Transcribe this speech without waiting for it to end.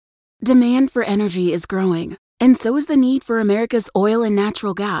Demand for energy is growing, and so is the need for America's oil and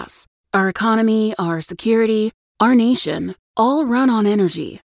natural gas. Our economy, our security, our nation, all run on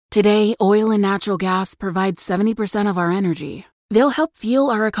energy. Today, oil and natural gas provide 70% of our energy. They'll help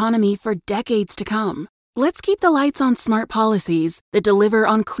fuel our economy for decades to come. Let's keep the lights on smart policies that deliver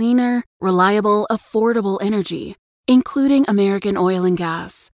on cleaner, reliable, affordable energy, including American oil and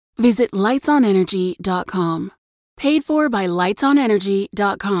gas. Visit lightsonenergy.com. Paid for by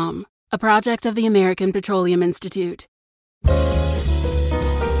lightsonenergy.com, a project of the American Petroleum Institute.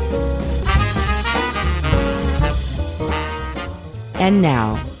 And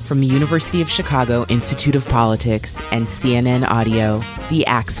now, from the University of Chicago Institute of Politics and CNN Audio, The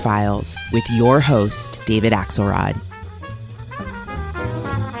Axe Files, with your host, David Axelrod.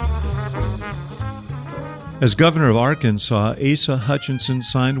 As governor of Arkansas, Asa Hutchinson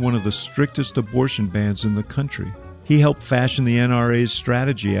signed one of the strictest abortion bans in the country. He helped fashion the NRA's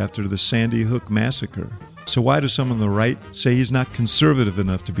strategy after the Sandy Hook massacre. So why does some on the right say he's not conservative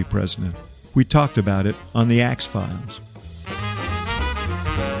enough to be president? We talked about it on The Axe Files.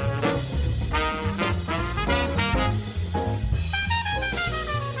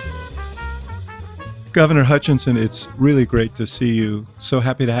 Governor Hutchinson, it's really great to see you. So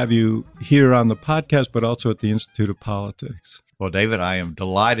happy to have you here on the podcast, but also at the Institute of Politics. Well, David, I am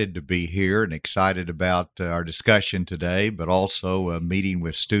delighted to be here and excited about our discussion today, but also meeting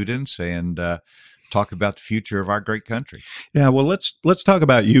with students and talk about the future of our great country. Yeah, well, let's talk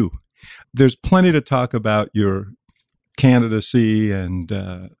about you. There's plenty to talk about your candidacy and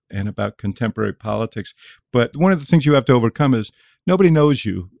about contemporary politics, but one of the things you have to overcome is nobody knows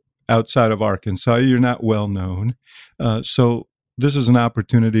you outside of Arkansas. You're not well known. So this is an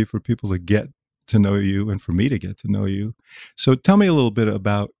opportunity for people to get to know you and for me to get to know you. So tell me a little bit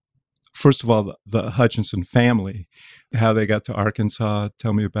about, first of all, the Hutchinson family, how they got to Arkansas.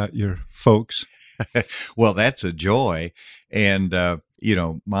 Tell me about your folks. Well, that's a joy. And, I'm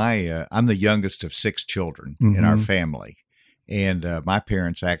the youngest of 6 children in our family. And my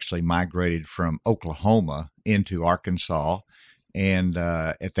parents actually migrated from Oklahoma into Arkansas. And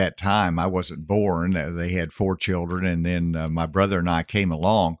at that time, I wasn't born. They had 4 children, and then my brother and I came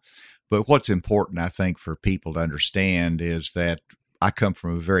along. But what's important, I think, for people to understand is that I come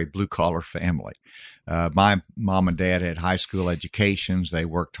from a very blue-collar family. My mom and dad had high school educations. They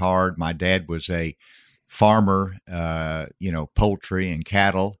worked hard. My dad was a farmer, poultry and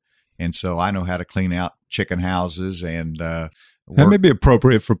cattle. And so I know how to clean out chicken houses and that may be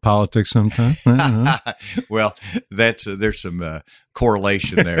appropriate for politics sometime. Well, there's some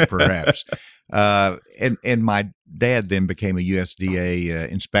correlation there, perhaps. And my dad then became a USDA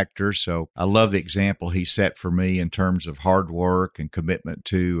inspector, so I love the example he set for me in terms of hard work and commitment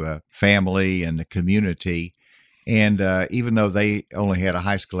to family and the community. And even though they only had a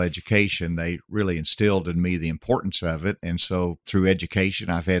high school education, they really instilled in me the importance of it. And so through education,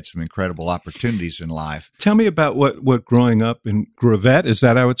 I've had some incredible opportunities in life. Tell me about what growing up in Gravette, is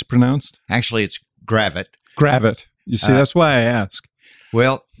that how it's pronounced? Actually, it's Gravette. Gravette. You see, that's why I ask.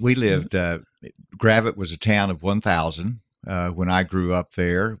 Well, we lived, Gravette was a town of 1,000 when I grew up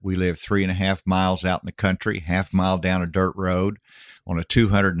there. We lived 3.5 miles out in the country, half mile down a dirt road, on a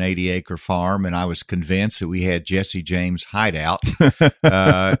 280-acre farm, and I was convinced that we had Jesse James' hideout,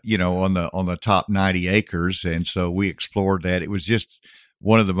 on the top 90 acres, and so we explored that. It was just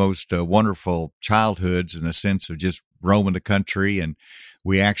one of the most wonderful childhoods in the sense of just roaming the country, and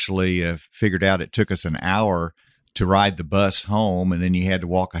we actually figured out it took us an hour to ride the bus home, and then you had to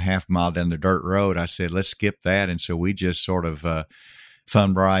walk a half mile down the dirt road. I said, let's skip that, and so we just sort of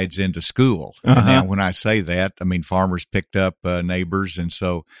fun rides into school. Uh-huh. Now, when I say that, I mean farmers picked up neighbors, and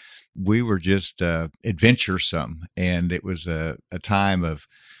so we were just adventuresome. And it was a time of,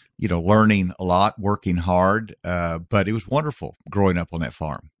 learning a lot, working hard, but it was wonderful growing up on that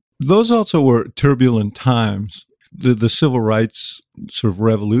farm. Those also were turbulent times. The civil rights sort of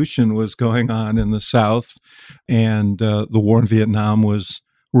revolution was going on in the South, and the war in Vietnam was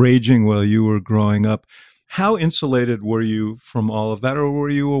raging while you were growing up. How insulated were you from all of that, or were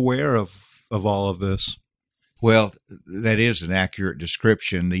you aware of all of this? Well, that is an accurate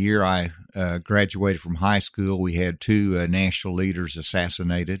description. The year I graduated from high school, we had 2 national leaders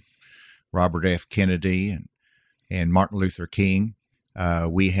assassinated, Robert F. Kennedy and Martin Luther King.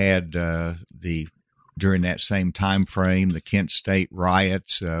 We had during that same time frame, the Kent State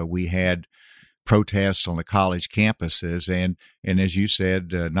riots. We had protests on the college campuses, and as you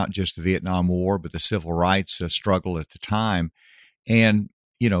said, not just the Vietnam War, but the civil rights struggle at the time. And,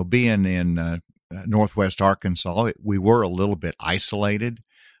 being in Northwest Arkansas, we were a little bit isolated,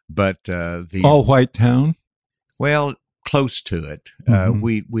 but the all-white town? Well, close to it.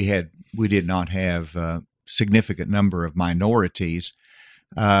 We did not have a significant number of minorities.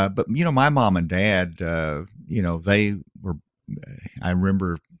 But, my mom and dad, they were, I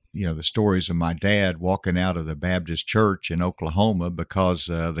remember, the stories of my dad walking out of the Baptist church in Oklahoma because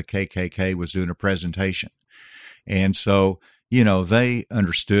the KKK was doing a presentation. And so, they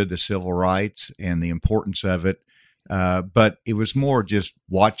understood the civil rights and the importance of it. But it was more just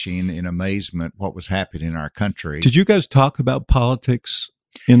watching in amazement what was happening in our country. Did you guys talk about politics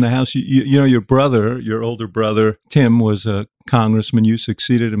in the House? Your older brother, Tim, was a congressman. You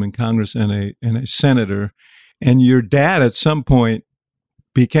succeeded him in Congress and a senator. And your dad at some point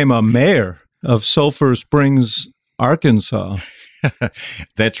became a mayor of Sulphur Springs, Arkansas.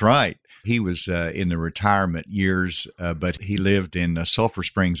 That's right. He was in the retirement years, but he lived in Sulphur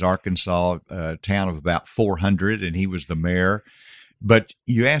Springs, Arkansas, a town of about 400, and he was the mayor. But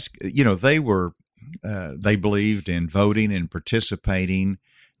you ask, they believed in voting and participating.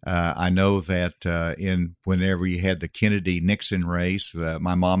 I know that whenever you had the Kennedy-Nixon race,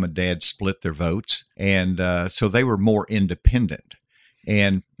 my mom and dad split their votes, and so they were more independent.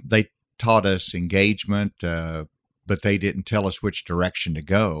 And they taught us engagement, but they didn't tell us which direction to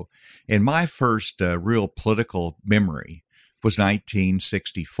go. And my first real political memory was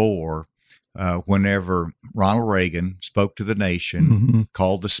 1964, whenever Ronald Reagan spoke to the nation,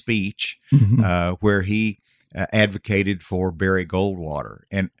 called the speech, where he advocated for Barry Goldwater.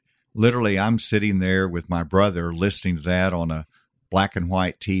 And literally, I'm sitting there with my brother listening to that on a black and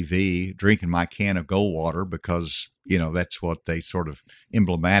white TV, drinking my can of Goldwater because, that's what they sort of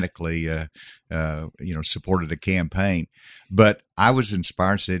emblematically, supported the campaign. But I was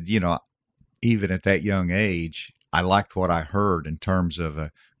inspired, said, even at that young age, I liked what I heard in terms of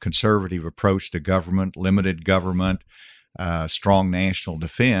a conservative approach to government, limited government, strong national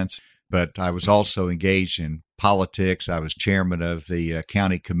defense. But I was also engaged in politics. I was chairman of the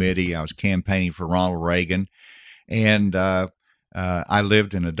county committee. I was campaigning for Ronald Reagan. And I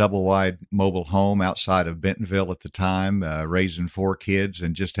lived in a double-wide mobile home outside of Bentonville at the time, raising 4 kids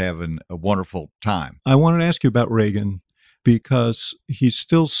and just having a wonderful time. I wanted to ask you about Reagan because he's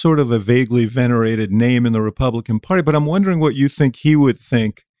still sort of a vaguely venerated name in the Republican Party, but I'm wondering what you think he would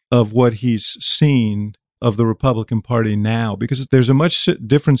think of what he's seen of the Republican Party now, because there's a much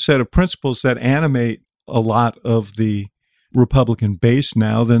different set of principles that animate a lot of the Republican base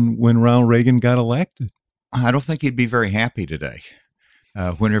now than when Ronald Reagan got elected. I don't think he'd be very happy today.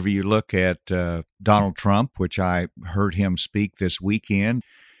 Whenever you look at Donald Trump, which I heard him speak this weekend,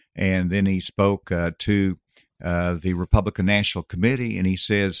 and then he spoke to the Republican National Committee, and he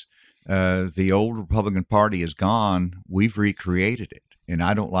says, the old Republican Party is gone. We've recreated it. And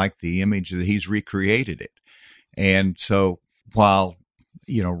I don't like the image that he's recreated it. And so while,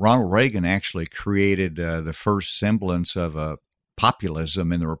 Ronald Reagan actually created the first semblance of a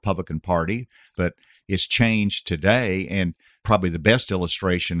populism in the Republican Party, but it's changed today. And probably the best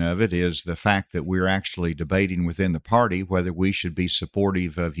illustration of it is the fact that we're actually debating within the party whether we should be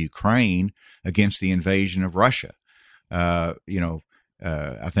supportive of Ukraine against the invasion of Russia. I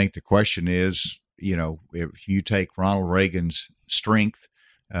think the question is, if you take Ronald Reagan's strength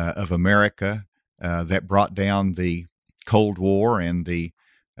of America that brought down the Cold War and the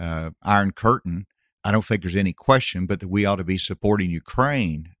Iron Curtain, I don't think there's any question but that we ought to be supporting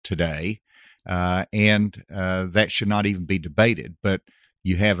Ukraine today. And that should not even be debated. But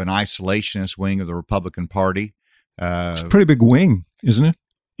you have an isolationist wing of the Republican Party. It's a pretty big wing, isn't it?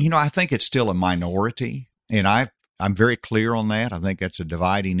 I think it's still a minority, and I'm very clear on that. I think that's a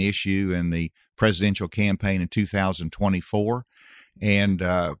dividing issue in the presidential campaign in 2024. And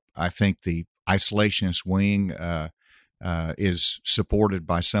I think the isolationist wing is supported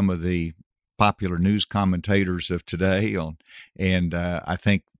by some of the popular news commentators of today. And I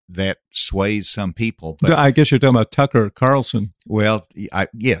think that sways some people. But I guess you're talking about Tucker Carlson. Well,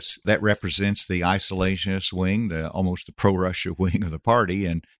 yes, that represents the isolationist wing, almost the pro-Russia wing of the party,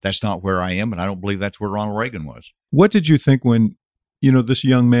 and that's not where I am, and I don't believe that's where Ronald Reagan was. What did you think when, this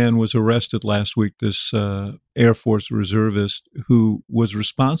young man was arrested last week, this Air Force reservist who was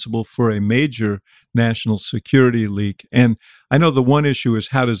responsible for a major national security leak? And I know the one issue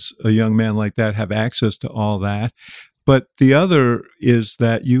is how does a young man like that have access to all that? But the other is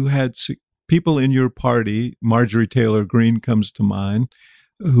that you had people in your party, Marjorie Taylor Greene comes to mind,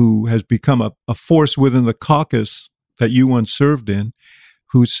 who has become a force within the caucus that you once served in,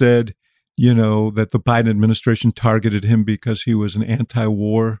 who said, that the Biden administration targeted him because he was an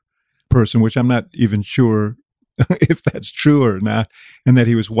anti-war person, which I'm not even sure if that's true or not, and that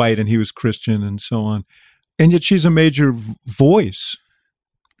he was white and he was Christian and so on. And yet she's a major voice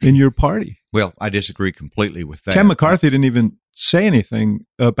in your party. Well, I disagree completely with that. Ken McCarthy didn't even say anything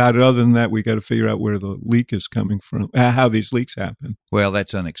about it other than that we got to figure out where the leak is coming from, how these leaks happen. Well,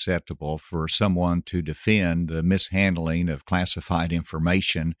 that's unacceptable for someone to defend the mishandling of classified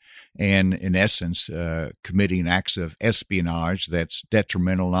information and, in essence, committing acts of espionage that's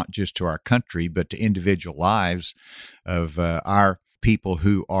detrimental not just to our country, but to individual lives of our people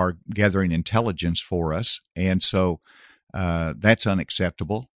who are gathering intelligence for us. And so that's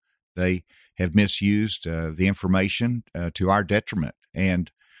unacceptable. They have misused the information to our detriment,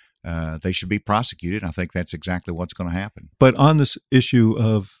 and they should be prosecuted. I think that's exactly what's going to happen. But on this issue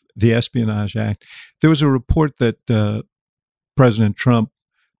of the Espionage Act, there was a report that President Trump,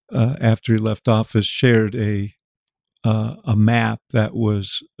 after he left office, shared a map that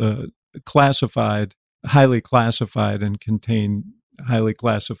was classified, highly classified, and contained highly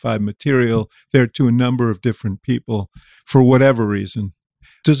classified material there to a number of different people for whatever reason.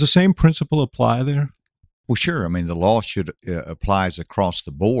 Does the same principle apply there? Well, sure. I mean, the law should applies across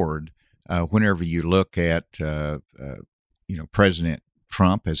the board. Whenever you look at, President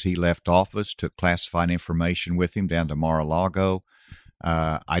Trump, as he left office, took classified information with him down to Mar-a-Lago.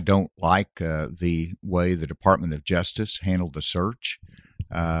 I don't like the way the Department of Justice handled the search,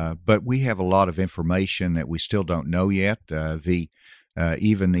 but we have a lot of information that we still don't know yet.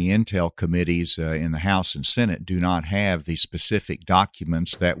 Even the intel committees in the House and Senate do not have the specific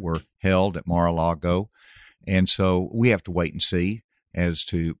documents that were held at Mar-a-Lago. And so we have to wait and see as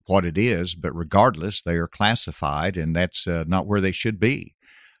to what it is. But regardless, they are classified, and that's not where they should be.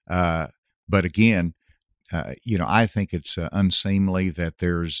 But again, I think it's unseemly that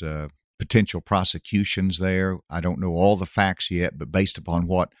there's potential prosecutions there. I don't know all the facts yet, but based upon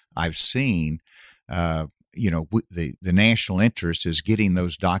what I've seen, the national interest is getting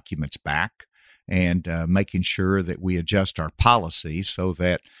those documents back and making sure that we adjust our policies so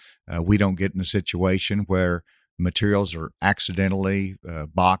that we don't get in a situation where materials are accidentally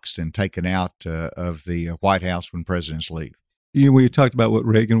boxed and taken out of the White House when presidents leave. When you talked about what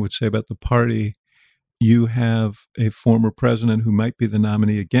Reagan would say about the party, you have a former president who might be the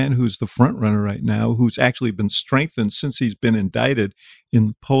nominee again, who's the front runner right now, who's actually been strengthened since he's been indicted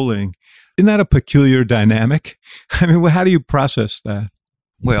in polling. Isn't that a peculiar dynamic? I mean, how do you process that?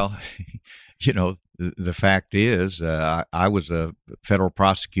 Well, the fact is, I was a federal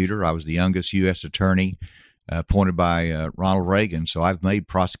prosecutor. I was the youngest U.S. attorney appointed by Ronald Reagan. So I've made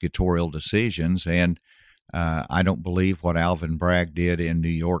prosecutorial decisions, and I don't believe what Alvin Bragg did in New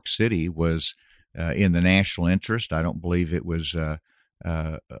York City was in the national interest. I don't believe it was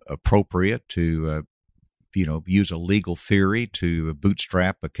appropriate to use a legal theory to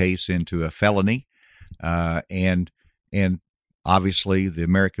bootstrap a case into a felony. And obviously the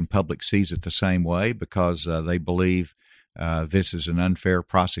American public sees it the same way because they believe this is an unfair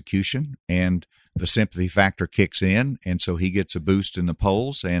prosecution, and the sympathy factor kicks in. And so he gets a boost in the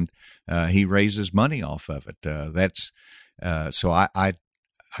polls, and he raises money off of it. So I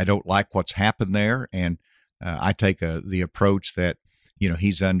don't like what's happened there. And I take the approach that,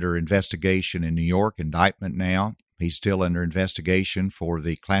 he's under investigation in New York, indictment now. He's still under investigation for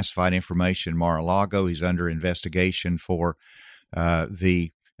the classified information in Mar-a-Lago. He's under investigation for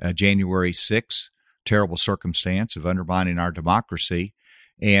the January 6th terrible circumstance of undermining our democracy.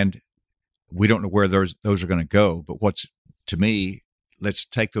 And we don't know where those are going to go. But to me, let's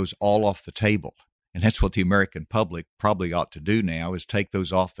take those all off the table. And that's what the American public probably ought to do now, is take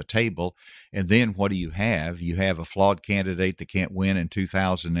those off the table. And then what do you have? You have a flawed candidate that can't win in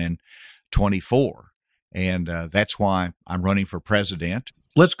 2024. And that's why I'm running for president.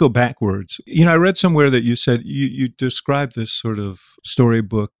 Let's go backwards. I read somewhere that you said you described this sort of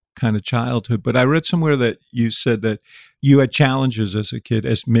storybook kind of childhood, but I read somewhere that you said that you had challenges as a kid,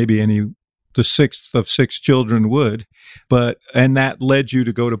 as maybe the sixth of six children would, and that led you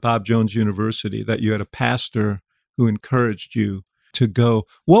to go to Bob Jones University, that you had a pastor who encouraged you to go.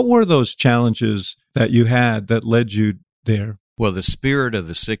 What were those challenges that you had that led you there? Well, the spirit of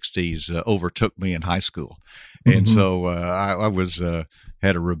the 60s overtook me in high school. And so I was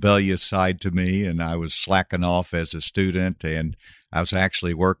had a rebellious side to me, and I was slacking off as a student, and I was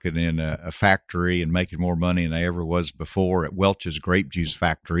actually working in a factory and making more money than I ever was before at Welch's grape juice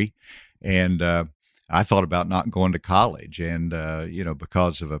factory. And I thought about not going to college, and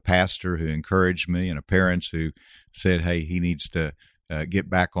because of a pastor who encouraged me and a parents who said, "Hey, he needs to get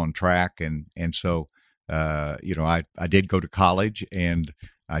back on track," and so I did go to college, and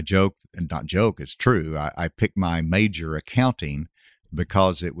I joke, and not joke, it's true. I picked my major, accounting,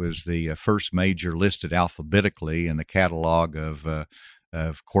 because it was the first major listed alphabetically in the catalog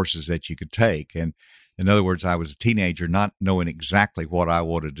of courses that you could take, and In other words, I was a teenager not knowing exactly what I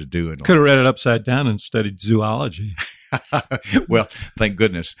wanted to do in life. Could have read it upside down and studied zoology. Well, thank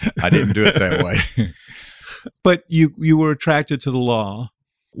goodness I didn't do it that way. But you were attracted to the law.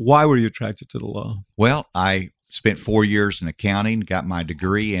 Why were you attracted to the law? Well, I spent 4 years in accounting, got my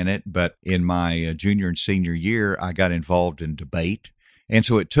degree in it, but in my junior and senior year, I got involved in debate. And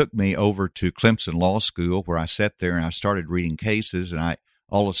so it took me over to Clemson Law School, where I sat there and I started reading cases, and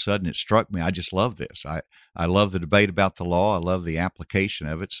all of a sudden it struck me, I just love this. I love the debate about the law. I love the application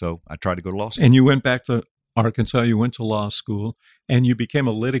of it, so I tried to go to law school. And you went back to Arkansas, you went to law school, and you became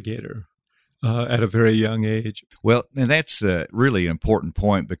a litigator at a very young age. Well, and that's really an important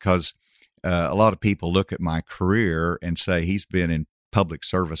point, because a lot of people look at my career and say he's been in public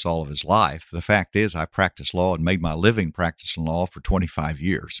service all of his life. The fact is, I practiced law and made my living practicing law for 25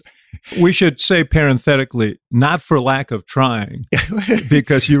 years. We should say parenthetically, not for lack of trying,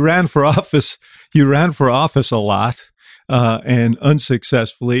 because you ran for office a lot and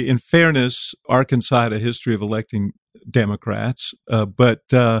unsuccessfully. In fairness, Arkansas had a history of electing Democrats, but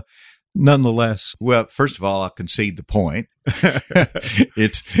nonetheless. Well, first of all, I'll concede the point.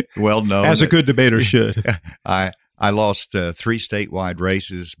 It's well known. As a good debater should. I lost 3 statewide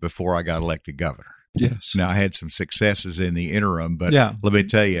races before I got elected governor. Yes. Now, I had some successes in the interim, but yeah. Let me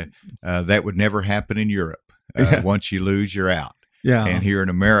tell you, that would never happen in Europe. Once you lose, you're out. Yeah. And here in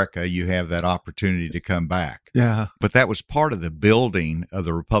America, you have that opportunity to come back. Yeah. But that was part of the building of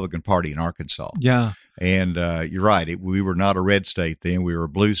the Republican Party in Arkansas. Yeah. And you're right. We were not a red state then. We were a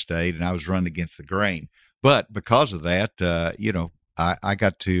blue state, and I was running against the grain. But because of that, I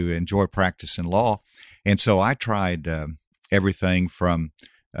got to enjoy practicing law. And so I tried everything from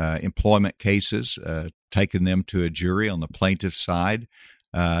employment cases, taking them to a jury on the plaintiff's side,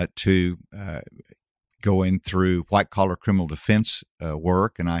 to going through white-collar criminal defense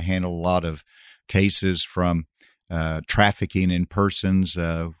work. And I handled a lot of cases from trafficking in persons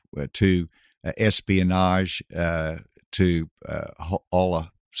to espionage to all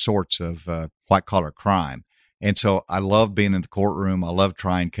sorts of white-collar crime. And so I love being in the courtroom. I love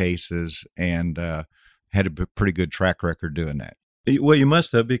trying cases, and had a pretty good track record doing that. Well, you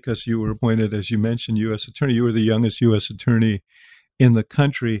must have, because you were appointed, as you mentioned, U.S. attorney. You were the youngest U.S. attorney in the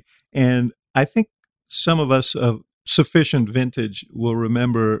country. And I think some of us of sufficient vintage will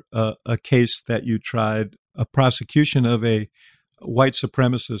remember a case that you tried, a prosecution of a white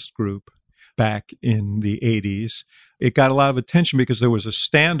supremacist group back in the 80s. It got a lot of attention because there was a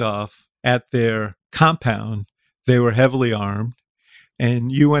standoff at their compound. They were heavily armed,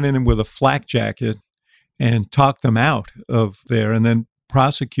 and you went in with a flak jacket and talked them out of there and then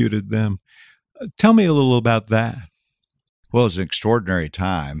prosecuted them. Tell me a little about that. Well, it was an extraordinary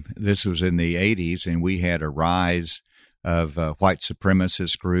time. This was in the 80s, and we had a rise of white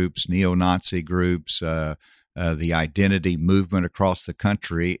supremacist groups, neo-Nazi groups, the identity movement across the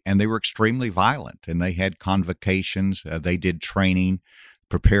country, and they were extremely violent, and they had convocations. They did training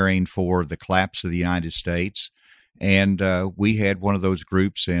preparing for the collapse of the United States. And we had one of those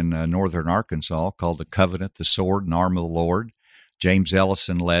groups in northern Arkansas called the Covenant, the Sword and Arm of the Lord. James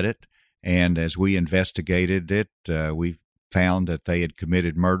Ellison led it. And as we investigated it, we found that they had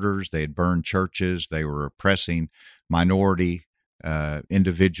committed murders. They had burned churches. They were oppressing minority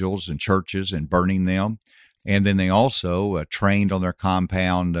individuals and churches and burning them. And then they also trained on their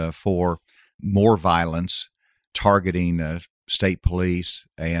compound for more violence, targeting state police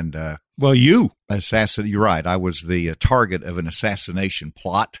and you're right. I was the target of an assassination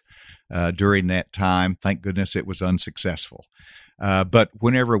plot during that time. Thank goodness it was unsuccessful. But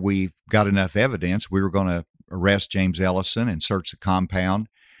whenever we got enough evidence, we were going to arrest James Ellison and search the compound.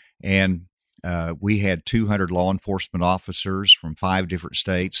 And we had 200 law enforcement officers from 5 different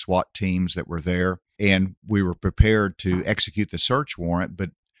states, SWAT teams that were there. And we were prepared to execute the search warrant. But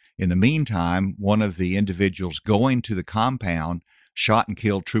in the meantime, one of the individuals going to the compound shot and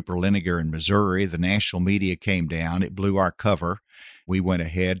killed Trooper Liniger in Missouri. The national media came down. It blew our cover. We went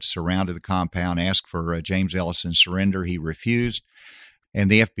ahead, surrounded the compound, asked for James Ellison's surrender. He refused. And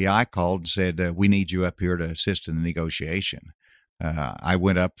the FBI called and said, we need you up here to assist in the negotiation. I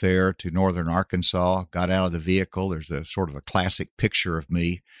went up there to northern Arkansas, got out of the vehicle. There's a sort of a classic picture of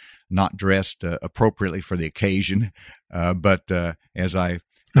me, not dressed appropriately for the occasion. But as I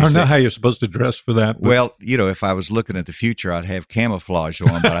don't know how you're supposed to dress for that. But. Well, if I was looking at the future, I'd have camouflage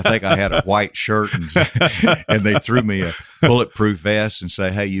on, but I think I had a white shirt and they threw me a bulletproof vest and say,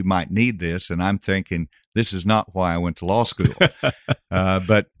 hey, you might need this. And I'm thinking, this is not why I went to law school.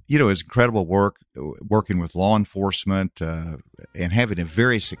 But, it's incredible work working with law enforcement and having a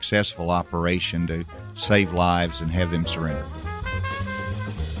very successful operation to save lives and have them surrender.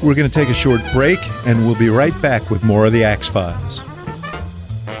 We're going to take a short break, and we'll be right back with more of the Axe Files.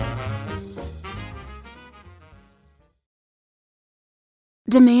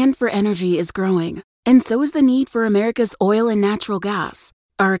 Demand for energy is growing, and so is the need for America's oil and natural gas.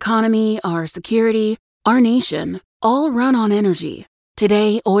 Our economy, our security, our nation, all run on energy.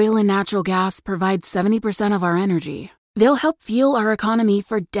 Today, oil and natural gas provide 70% of our energy. They'll help fuel our economy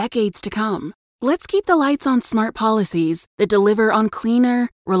for decades to come. Let's keep the lights on smart policies that deliver on cleaner,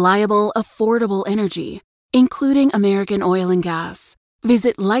 reliable, affordable energy, including American oil and gas.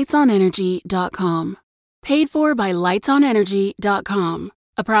 Visit lightsonenergy.com. Paid for by lightsonenergy.com,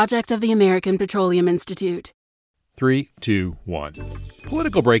 a project of the American Petroleum Institute. 3, 2, 1.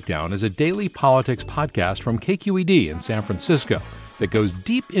 Political Breakdown is a daily politics podcast from KQED in San Francisco that goes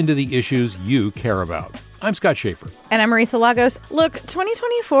deep into the issues you care about. I'm Scott Schaefer. And I'm Marisa Lagos. Look,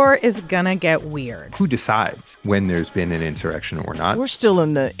 2024 is gonna get weird. Who decides when there's been an insurrection or not? We're still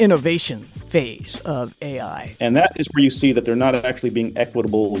in the innovation phase of AI. And that is where you see that they're not actually being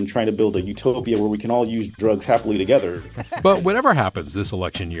equitable and trying to build a utopia where we can all use drugs happily together. But whatever happens this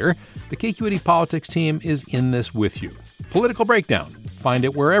election year, the KQED politics team is in this with you. Political Breakdown. Find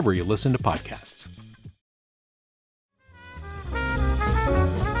it wherever you listen to podcasts.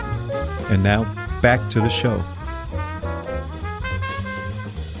 And now, back to the show.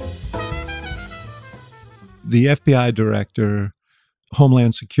 The FBI director,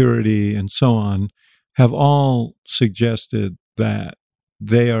 Homeland Security, and so on have all suggested that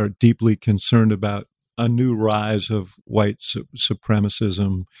they are deeply concerned about a new rise of white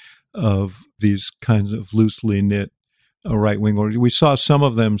supremacism, of these kinds of loosely knit right-wing orders. We saw some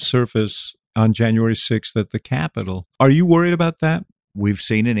of them surface on January 6th at the Capitol. Are you worried about that? We've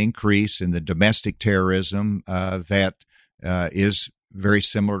seen an increase in the domestic terrorism that is very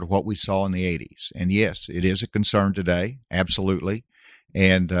similar to what we saw in the 80s. And yes, it is a concern today, absolutely.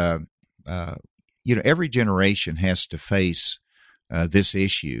 And, every generation has to face this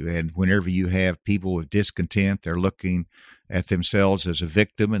issue. And whenever you have people with discontent, they're looking at themselves as a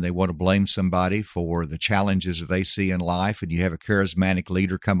victim and they want to blame somebody for the challenges that they see in life. And you have a charismatic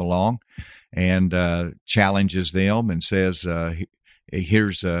leader come along and challenges them and says,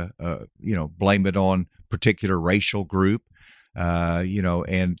 here's blame it on particular racial group,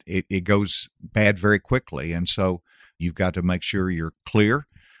 and it goes bad very quickly. And so you've got to make sure you're clear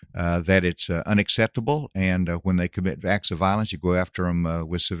that it's unacceptable. And when they commit acts of violence, you go after them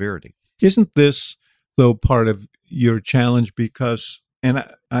with severity. Isn't this, though, part of your challenge? Because, and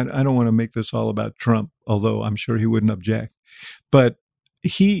I don't want to make this all about Trump, although I'm sure he wouldn't object, but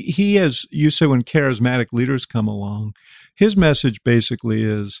he has, you say, when charismatic leaders come along, his message basically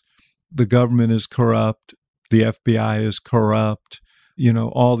is the government is corrupt, the FBI is corrupt,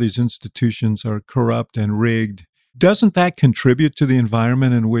 all these institutions are corrupt and rigged. Doesn't that contribute to the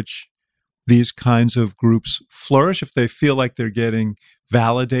environment in which these kinds of groups flourish if they feel like they're getting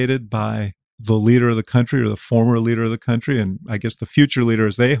validated by the leader of the country or the former leader of the country, and I guess the future leader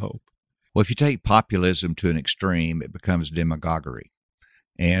as they hope? Well, if you take populism to an extreme, it becomes demagoguery.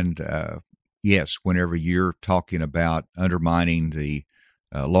 And yes, whenever you're talking about undermining the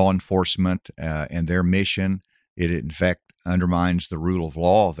law enforcement and their mission, it in fact undermines the rule of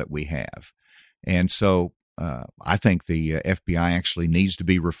law that we have. And so I think the FBI actually needs to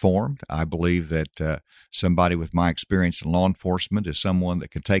be reformed. I believe that somebody with my experience in law enforcement is someone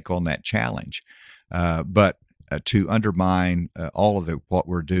that can take on that challenge. But to undermine all of what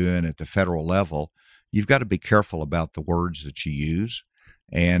we're doing at the federal level, you've got to be careful about the words that you use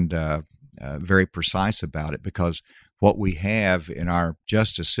and very precise about it, because what we have in our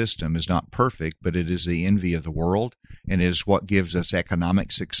justice system is not perfect, but it is the envy of the world, and it is what gives us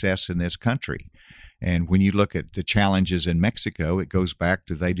economic success in this country. And when you look at the challenges in Mexico, it goes back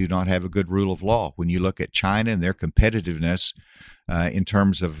to they do not have a good rule of law. When you look at China and their competitiveness in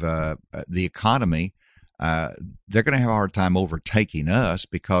terms of the economy, they're going to have a hard time overtaking us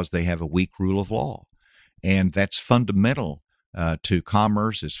because they have a weak rule of law. And that's fundamental to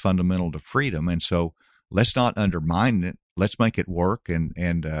commerce. It's fundamental to freedom. And so let's not undermine it. Let's make it work and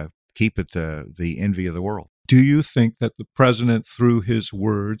keep it the envy of the world. Do you think that the president, through his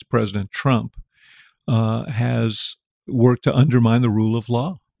words, President Trump, has worked to undermine the rule of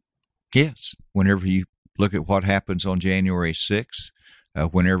law? Yes. Whenever you look at what happens on January 6th,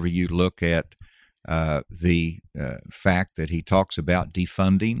 whenever you look at the fact that he talks about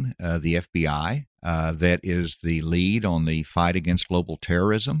defunding the FBI, that is the lead on the fight against global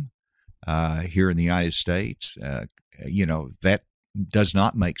terrorism here in the United States, that does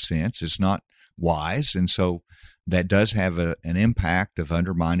not make sense. It's not wise. And so that does have an impact of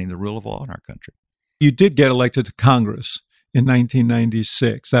undermining the rule of law in our country. You did get elected to Congress, in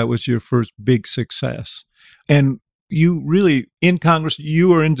 1996. That was your first big success. And you really, in Congress, you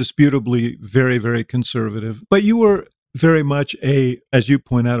were indisputably very, very conservative, but you were very much as you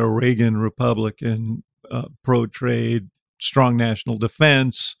point out, a Reagan Republican, pro-trade, strong national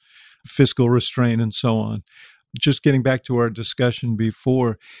defense, fiscal restraint, and so on. Just getting back to our discussion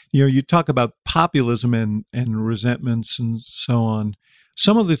before, you talk about populism and resentments and so on.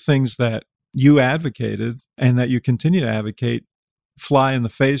 Some of the things that you advocated and that you continue to advocate fly in the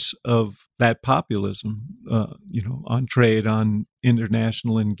face of that populism, on trade, on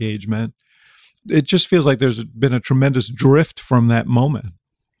international engagement. It just feels like there's been a tremendous drift from that moment.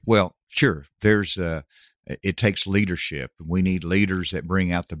 Well, sure. It takes leadership. We need leaders that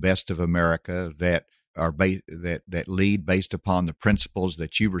bring out the best of America, that are that lead based upon the principles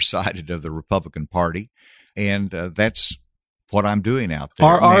that you recited of the Republican Party, and that's what I'm doing out there.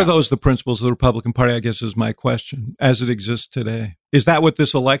 Are those the principles of the Republican Party, I guess, is my question, as it exists today? Is that what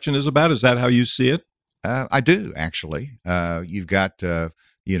this election is about? Is that how you see it? I do, actually. You've got, the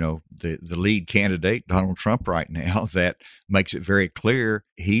lead candidate, Donald Trump, right now, that makes it very clear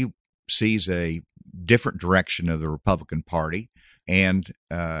he sees a different direction of the Republican Party, and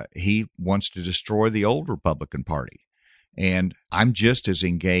he wants to destroy the old Republican Party. And I'm just as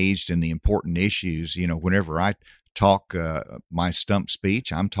engaged in the important issues. Whenever I talk my stump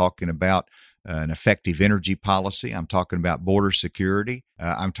speech, I'm talking about an effective energy policy. I'm talking about border security.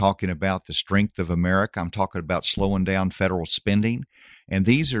 I'm talking about the strength of America. I'm talking about slowing down federal spending. And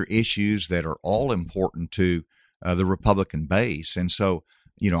these are issues that are all important to the Republican base. And so,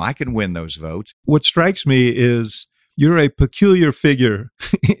 I can win those votes. What strikes me is you're a peculiar figure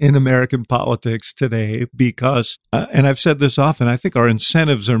in American politics today because, and I've said this often, I think our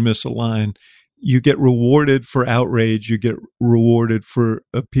incentives are misaligned. You get rewarded for outrage. You get rewarded for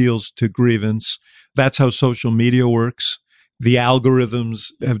appeals to grievance. That's how social media works. The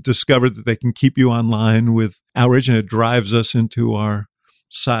algorithms have discovered that they can keep you online with outrage, and it drives us into our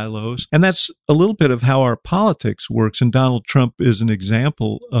silos. And that's a little bit of how our politics works. And Donald Trump is an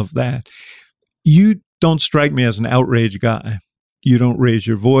example of that. You don't strike me as an outrage guy. You don't raise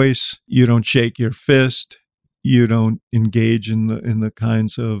your voice. You don't shake your fist. You don't engage in the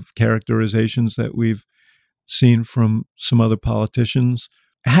kinds of characterizations that we've seen from some other politicians.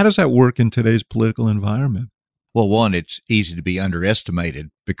 How does that work in today's political environment? Well, one, it's easy to be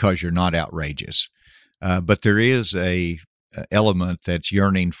underestimated because you're not outrageous. But there is a element that's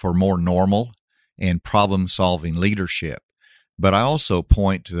yearning for more normal and problem-solving leadership. But I also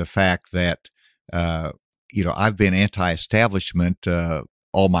point to the fact that, I've been anti-establishment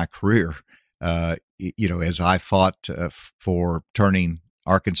all my career. As I fought for turning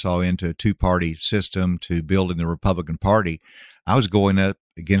Arkansas into a two-party system to building the Republican Party, I was going up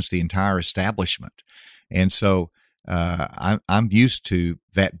against the entire establishment. And so I'm used to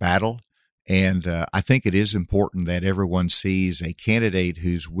that battle. And I think it is important that everyone sees a candidate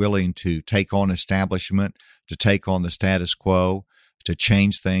who's willing to take on establishment, to take on the status quo, to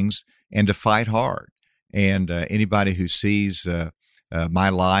change things, and to fight hard. And anybody who sees my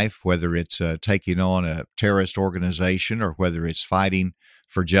life, whether it's taking on a terrorist organization or whether it's fighting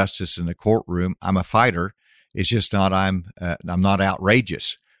for justice in the courtroom, I'm a fighter. It's just I'm not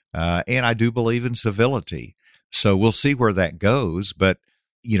outrageous, and I do believe in civility. So we'll see where that goes, but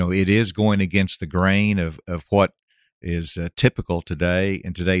it is going against the grain of what is typical today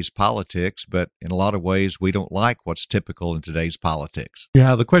in today's politics. But in a lot of ways, we don't like what's typical in today's politics.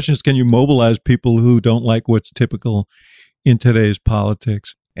 Yeah, the question is, can you mobilize people who don't like what's typical in today's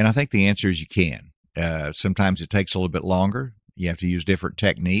politics? And I think the answer is you can. Sometimes it takes a little bit longer. You have to use different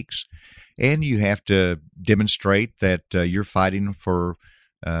techniques, and you have to demonstrate that you're fighting for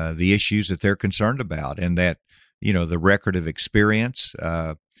the issues that they're concerned about, and that the record of experience,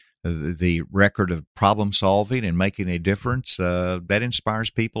 the record of problem solving and making a difference, that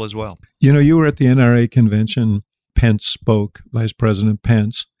inspires people as well. You were at the NRA convention. Pence spoke, Vice President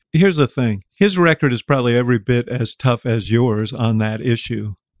Pence. Here's the thing. His record is probably every bit as tough as yours on that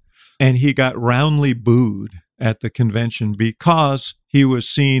issue. And he got roundly booed at the convention because he was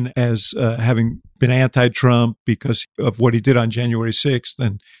seen as having been anti-Trump because of what he did on January 6th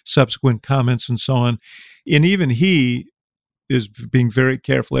and subsequent comments and so on. And even he is being very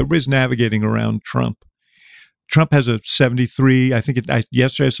careful. Everybody's navigating around Trump. Trump has a 73, I think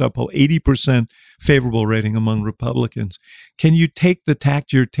yesterday I saw a poll, 80% favorable rating among Republicans. Can you take the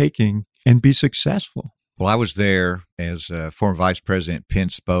tact you're taking and be successful? Well, I was there as former Vice President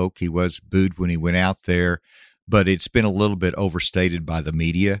Pence spoke. He was booed when he went out there, but it's been a little bit overstated by the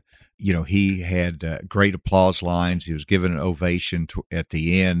media. He had great applause lines. He was given an ovation at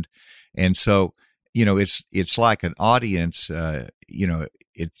the end. And so it's like an audience.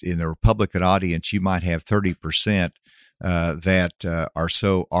 In the Republican audience, you might have 30% that are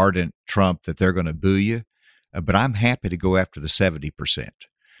so ardent Trump that they're going to boo you. But I'm happy to go after the 70%.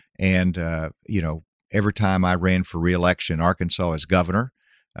 And, every time I ran for reelection in Arkansas as governor,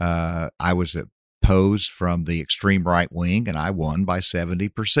 I was opposed from the extreme right wing, and I won by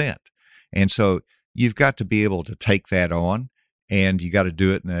 70%. And so you've got to be able to take that on, and you got to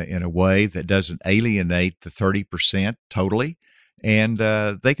do it in a way that doesn't alienate the 30% totally. And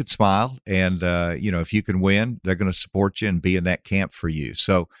they could smile, and if you can win, they're going to support you and be in that camp for you.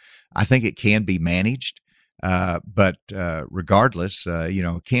 So I think it can be managed, but regardless,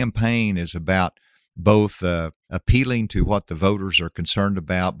 a campaign is about both appealing to what the voters are concerned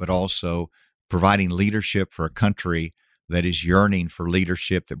about, but also providing leadership for a country that is yearning for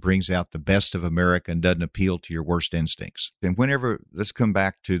leadership that brings out the best of America and doesn't appeal to your worst instincts. And let's come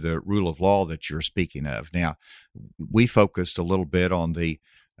back to the rule of law that you're speaking of. Now, we focused a little bit on the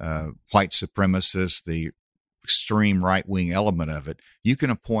white supremacists, the extreme right-wing element of it. You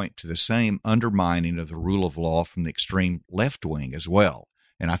can point to the same undermining of the rule of law from the extreme left wing as well.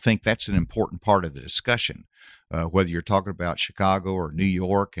 And I think that's an important part of the discussion, whether you're talking about Chicago or New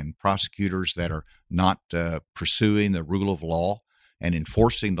York and prosecutors that are not pursuing the rule of law and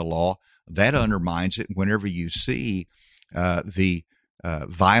enforcing the law. That undermines it. Whenever you see the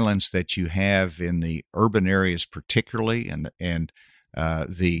violence that you have in the urban areas particularly and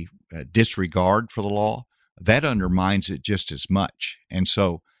the disregard for the law, that undermines it just as much. And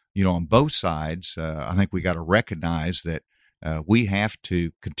so, on both sides, I think we got to recognize that we have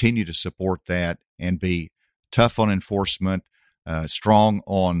to continue to support that and be tough on enforcement, strong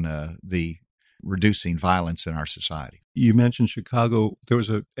on the reducing violence in our society. You mentioned Chicago. There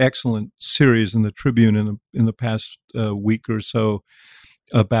was an excellent series in the Tribune in the past week or so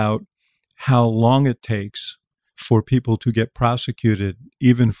about how long it takes for people to get prosecuted,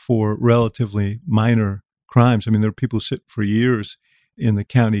 even for relatively minor crimes. I mean, there are people sitting for years in the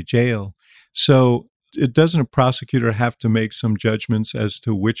county jail. So doesn't a prosecutor have to make some judgments as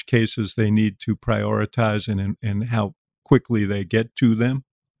to which cases they need to prioritize and how quickly they get to them?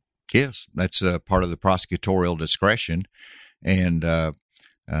 Yes, that's part of the prosecutorial discretion, and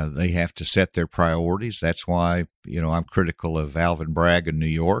they have to set their priorities. That's why, I'm critical of Alvin Bragg in New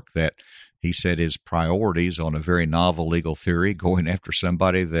York, that he set his priorities on a very novel legal theory, going after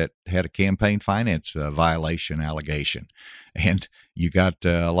somebody that had a campaign finance violation allegation. And you got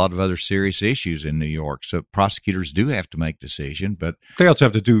a lot of other serious issues in New York. So prosecutors do have to make decisions, but they also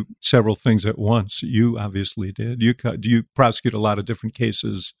have to do several things at once. You obviously did. Do you prosecute a lot of different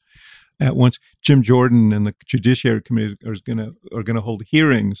cases at once? Jim Jordan and the Judiciary Committee are going to hold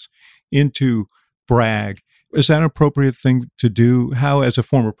hearings into Bragg. Is that an appropriate thing to do? How, as a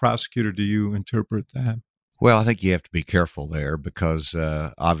former prosecutor, do you interpret that? Well, I think you have to be careful there because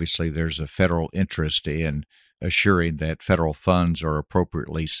obviously there's a federal interest in assuring that federal funds are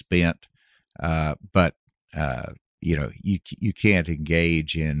appropriately spent. But you can't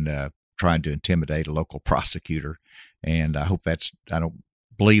engage in trying to intimidate a local prosecutor. And I don't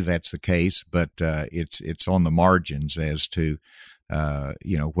believe that's the case, but it's on the margins as to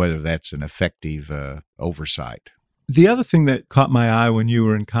whether that's an effective oversight. The other thing that caught my eye when you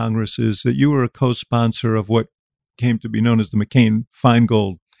were in Congress is that you were a co-sponsor of what came to be known as the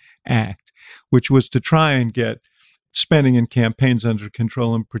McCain-Feingold Act, which was to try and get spending in campaigns under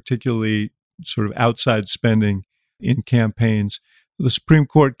control, and particularly sort of outside spending in campaigns. The Supreme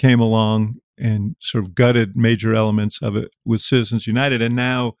Court came along and sort of gutted major elements of it with Citizens United, and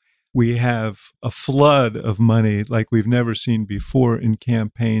now we have a flood of money like we've never seen before in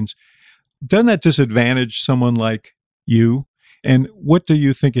campaigns. Doesn't that disadvantage someone like you? And what do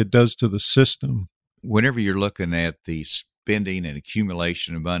you think it does to the system? Whenever you're looking at the spending and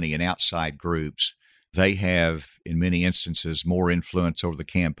accumulation of money in outside groups, they have, in many instances, more influence over the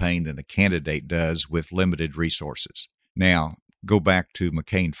campaign than the candidate does with limited resources. Now, go back to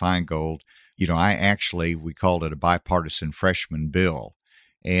McCain-Feingold. We called it a bipartisan freshman bill.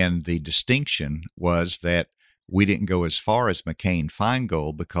 And the distinction was that we didn't go as far as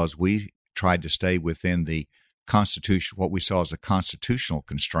McCain-Feingold because we tried to stay within the Constitution, what we saw as the constitutional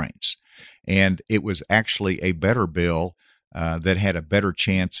constraints. And it was actually a better bill that had a better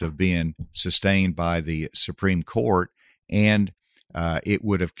chance of being sustained by the Supreme Court, and it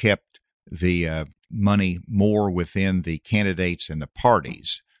would have kept the money more within the candidates and the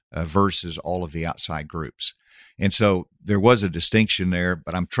parties versus all of the outside groups. And so there was a distinction there,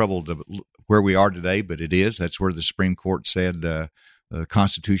 but I'm troubled where we are today, but that's where the Supreme Court said the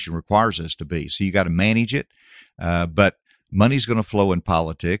Constitution requires us to be. So you got to manage it. But money's going to flow in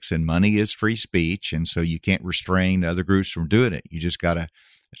politics, and money is free speech, and so you can't restrain other groups from doing it. You just got to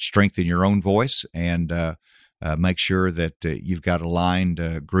strengthen your own voice and make sure that you've got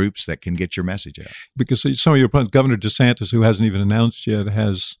aligned groups that can get your message out. Because some of your opponents, Governor DeSantis, who hasn't even announced yet,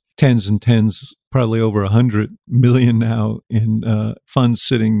 has tens and tens, probably over $100 million now in funds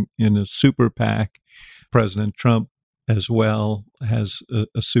sitting in a super PAC. President Trump as well has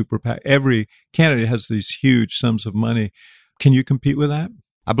a super PAC. Every candidate has these huge sums of money. Can you compete with that?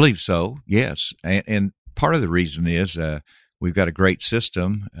 I believe so, yes. And part of the reason is we've got a great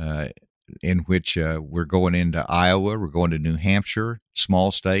system in which we're going into Iowa, we're going to New Hampshire,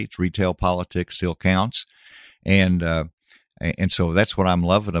 small states, retail politics still counts. And so that's what I'm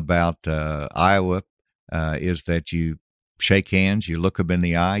loving about Iowa is that you shake hands, you look them in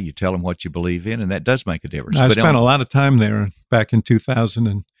the eye, you tell them what you believe in, and that does make a difference. I spent a lot of time there back in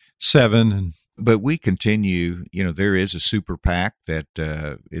 2007. But we continue, there is a super PAC that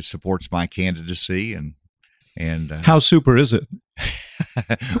it supports my candidacy. And how super is it?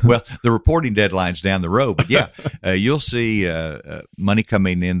 Well, the reporting deadline's down the road, but yeah, you'll see money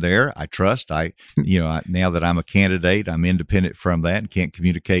coming in there. I trust. Now that I'm a candidate, I'm independent from that and can't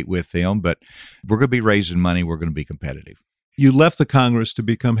communicate with them. But we're going to be raising money. We're going to be competitive. You left the Congress to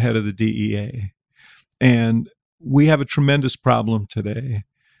become head of the DEA, and we have a tremendous problem today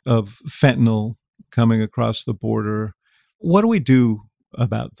of fentanyl coming across the border. What do we do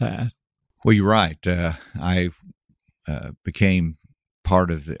about that? Well, you're right. I became part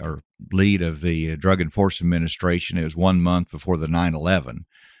of or lead of the Drug Enforcement Administration. It was 1 month before the 9/11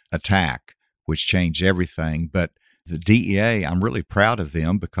 attack, which changed everything. But the DEA, I'm really proud of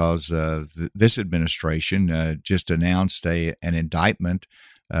them because this administration just announced an indictment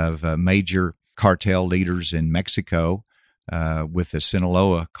of major cartel leaders in Mexico with the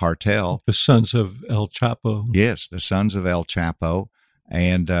Sinaloa cartel. The sons of El Chapo. Yes, the sons of El Chapo.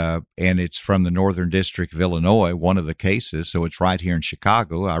 And it's from the Northern District of Illinois, one of the cases. So it's right here in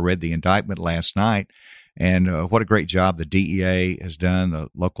Chicago. I read the indictment last night, and what a great job the DEA has done, the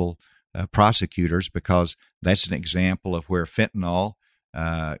local prosecutors, because that's an example of where fentanyl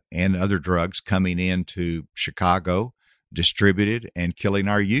and other drugs coming into Chicago, distributed and killing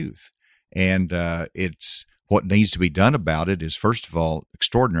our youth. And it's what needs to be done about it is, first of all,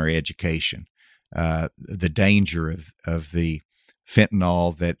 extraordinary education, the danger of the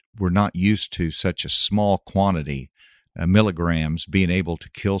fentanyl that we're not used to such a small quantity, milligrams, being able to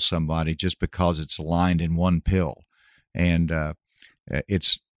kill somebody just because it's aligned in one pill. And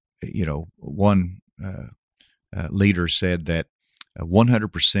it's, one leader said that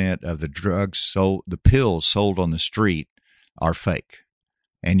 100% of the drugs sold, the pills sold on the street are fake.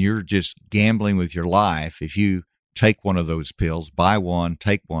 And you're just gambling with your life if you take one of those pills, buy one,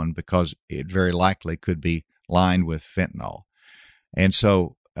 take one, because it very likely could be lined with fentanyl. And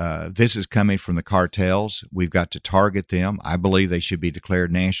so this is coming from the cartels. We've got to target them. I believe they should be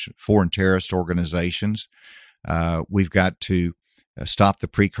declared foreign terrorist organizations. We've got to stop the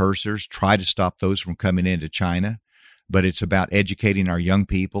precursors, try to stop those from coming into China. But it's about educating our young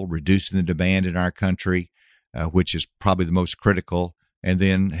people, reducing the demand in our country, which is probably the most critical, and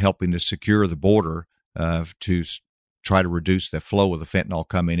then helping to secure the border to try to reduce the flow of the fentanyl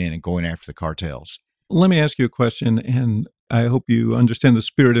coming in and going after the cartels. Let me ask you a question, and I hope you understand the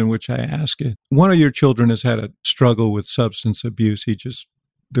spirit in which I ask it. One of your children has had a struggle with substance abuse.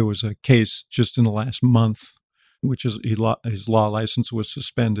 There was a case just in the last month, which is his law license was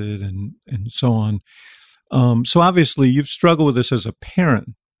suspended and so on. So obviously you've struggled with this as a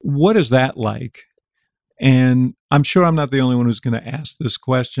parent. What is that like? And I'm sure I'm not the only one who's going to ask this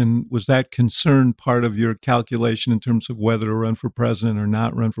question. Was that concern part of your calculation in terms of whether to run for president or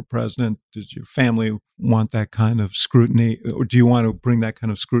not run for president? Does your family want that kind of scrutiny, or do you want to bring that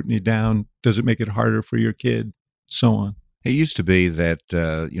kind of scrutiny down? Does it make it harder for your kid? So on. It used to be that,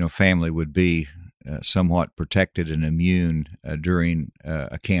 family would be somewhat protected and immune during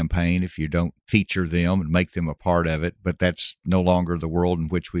a campaign if you don't feature them and make them a part of it. But that's no longer the world in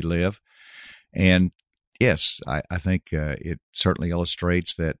which we live. And yes, I think it certainly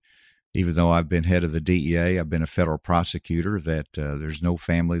illustrates that even though I've been head of the DEA, I've been a federal prosecutor, that there's no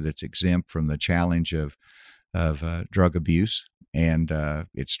family that's exempt from the challenge of drug abuse, and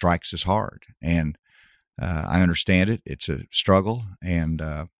it strikes us hard. And I understand it. It's a struggle, and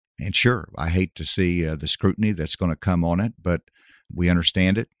sure, I hate to see the scrutiny that's going to come on it, but we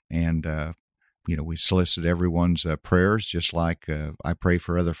understand it, and we solicit everyone's prayers, just like I pray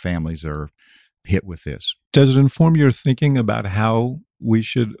for other families that are hit with this. Does it inform your thinking about how we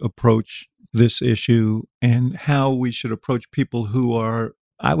should approach this issue and how we should approach people who are,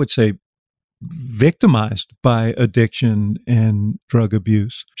 I would say, victimized by addiction and drug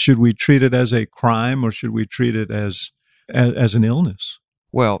abuse. Should we treat it as a crime, or should we treat it as an illness?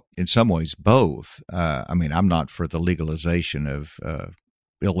 Well, in some ways, both. I'm not for the legalization of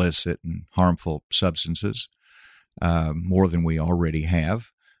illicit and harmful substances more than we already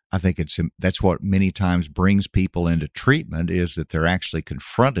have. I think that's what many times brings people into treatment, is that they're actually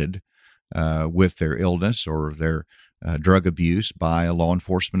confronted with their illness or their drug abuse by law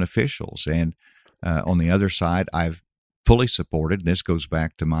enforcement officials. And on the other side, I've fully supported, and this goes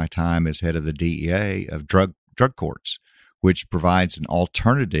back to my time as head of the DEA, of drug courts, which provides an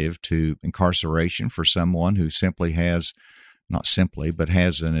alternative to incarceration for someone who has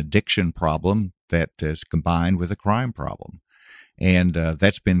an addiction problem that is combined with a crime problem. And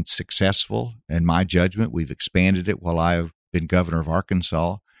that's been successful in my judgment. We've expanded it while I've been governor of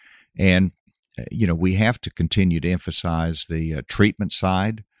Arkansas. And, we have to continue to emphasize the treatment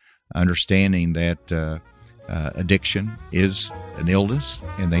side, understanding that addiction is an illness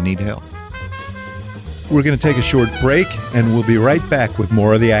and they need help. We're going to take a short break, and we'll be right back with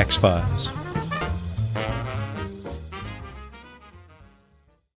more of the Axe Files.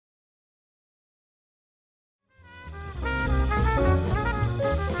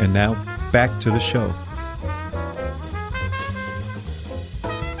 And now, back to the show.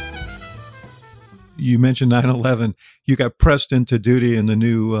 You mentioned 9/11. You got pressed into duty in the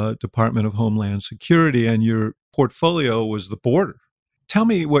new Department of Homeland Security, and your portfolio was the border. Tell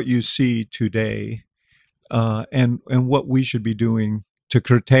me what you see today, and what we should be doing to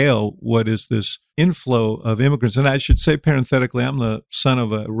curtail what is this inflow of immigrants. And I should say parenthetically, I'm the son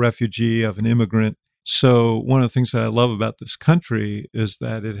of a refugee, of an immigrant. So one of the things that I love about this country is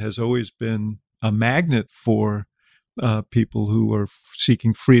that it has always been a magnet for people who are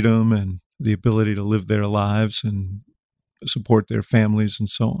seeking freedom and the ability to live their lives and support their families and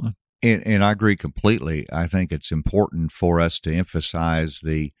so on. And I agree completely. I think it's important for us to emphasize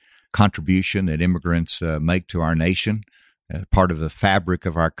the contribution that immigrants make to our nation, part of the fabric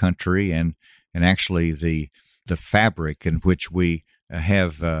of our country, and actually the fabric in which we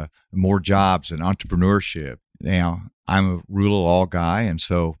have more jobs and entrepreneurship. Now, I'm a rule of law guy, and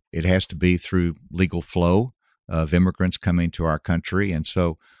so it has to be through legal flow of immigrants coming to our country. And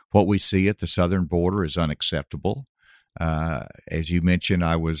so what we see at the southern border is unacceptable. As you mentioned,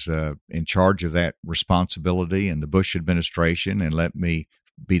 I was in charge of that responsibility in the Bush administration, and let me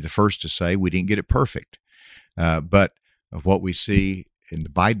be the first to say we didn't get it perfect. But what we see in the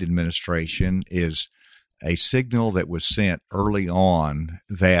Biden administration is a signal that was sent early on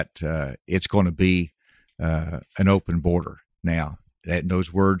that it's going to be an open border. Now,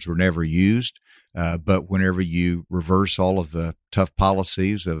 those words were never used, but whenever you reverse all of the tough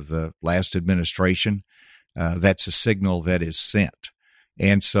policies of the last administration, that's a signal that is sent.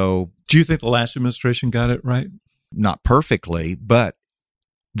 And so, do you think the last administration got it right? Not perfectly, but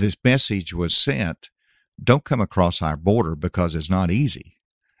this message was sent: don't come across our border because it's not easy.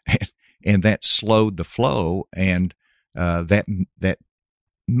 And that slowed the flow, and that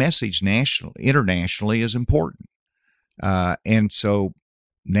message internationally is important. And so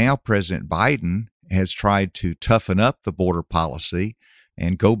now President Biden has tried to toughen up the border policy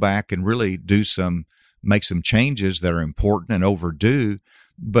and go back and really make some changes that are important and overdue,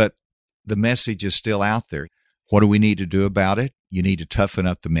 but the message is still out there. What do we need to do about it? You need to toughen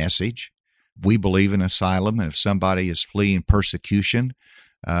up the message. We believe in asylum, and if somebody is fleeing persecution,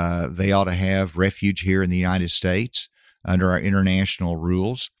 they ought to have refuge here in the United States under our international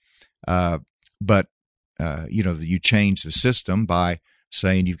rules. But you change the system by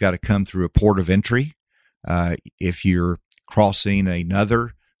saying you've got to come through a port of entry. If you're crossing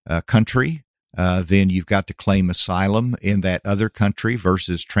another country, then you've got to claim asylum in that other country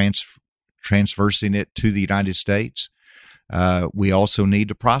versus transversing it to the United States. We also need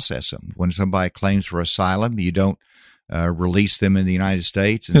to process them. When somebody claims for asylum, you don't release them in the United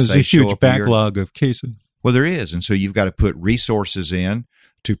States and There's say, a huge show up backlog of cases. Well, there is. And so you've got to put resources in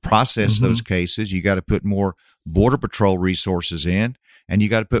to process those cases. You got to put more Border Patrol resources in, and you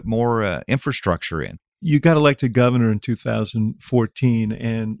got to put more infrastructure in. You got elected governor in 2014,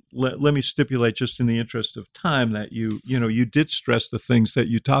 and let me stipulate, just in the interest of time, that you did stress the things that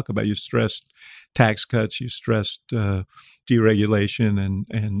you talk about. You stressed tax cuts, you stressed deregulation,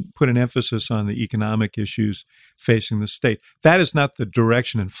 and put an emphasis on the economic issues facing the state. That is not the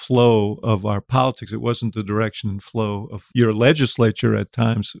direction and flow of our politics. It wasn't the direction and flow of your legislature at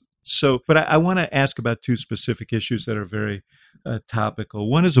times. So, but I want to ask about two specific issues that are very topical.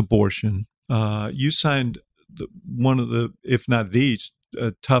 One is abortion. You signed one of the, if not the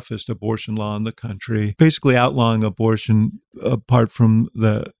toughest abortion law in the country, basically outlawing abortion apart from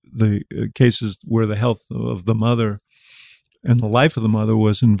the the cases where the health of the mother and the life of the mother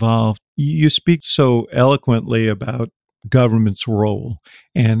was involved. You speak so eloquently about government's role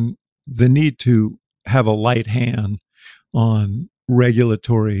and the need to have a light hand on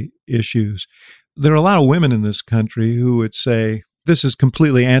regulatory issues. There are a lot of women in this country who would say, this is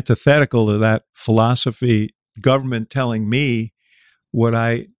completely antithetical to that philosophy, government telling me what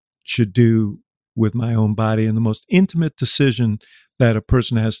I should do with my own body and the most intimate decision that a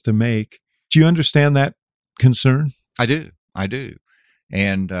person has to make. Do you understand that concern? I do.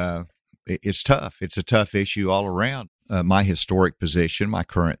 And it's tough. It's a tough issue all around. My historic position, my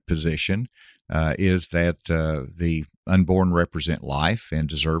current position, is that the unborn represent life and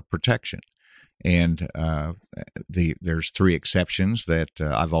deserve protection. And there's three exceptions that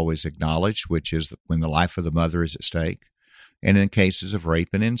I've always acknowledged, which is when the life of the mother is at stake, and in cases of rape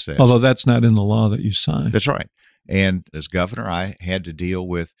and incest. Although that's not in the law that you signed. That's right. And as governor, I had to deal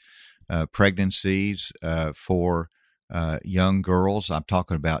with pregnancies for young girls. I'm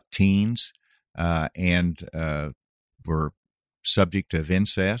talking about teens, and were subject of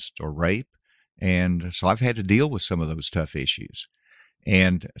incest or rape. And so I've had to deal with some of those tough issues.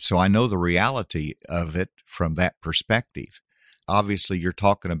 And so I know the reality of it from that perspective. Obviously, you're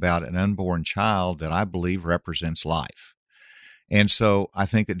talking about an unborn child that I believe represents life. And so I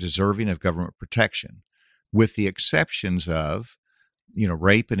think it's deserving of government protection, with the exceptions of,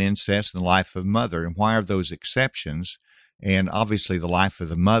 rape and incest and the life of the mother. And why are those exceptions? And obviously, the life of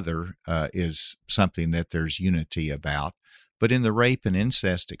the mother is something that there's unity about. But in the rape and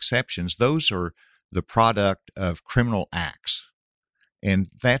incest exceptions, those are the product of criminal acts. And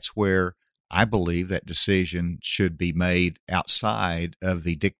that's where I believe that decision should be made outside of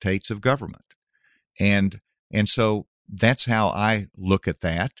the dictates of government. And so that's how I look at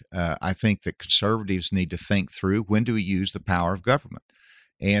that. I think that conservatives need to think through, when do we use the power of government?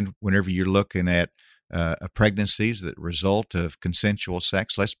 And whenever you're looking at pregnancies that result of consensual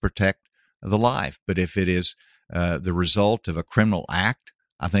sex, let's protect the life. But if it is the result of a criminal act,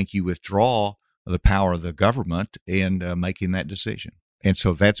 I think you withdraw the power of the government in making that decision. And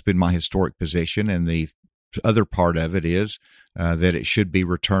so that's been my historic position. And the other part of it is that it should be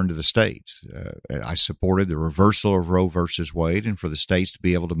returned to the states. I supported the reversal of Roe versus Wade, and for the states to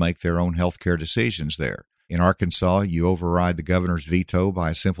be able to make their own health care decisions there. In Arkansas, you override the governor's veto by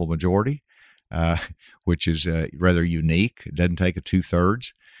a simple majority, which is rather unique. It doesn't take a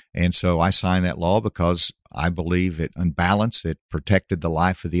 2/3. And so I signed that law because I believe it, on balance, it protected the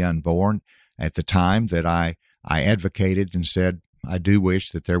life of the unborn. At the time that I advocated and said, I do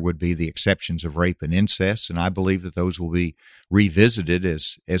wish that there would be the exceptions of rape and incest, and I believe that those will be revisited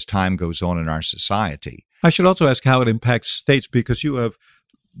as time goes on in our society. I should also ask how it impacts states, because you have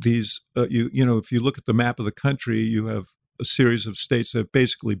these, if you look at the map of the country, you have a series of states that have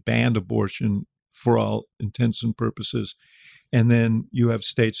basically banned abortion for all intents and purposes, and then you have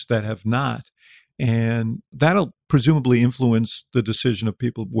states that have not. And that'll presumably influence the decision of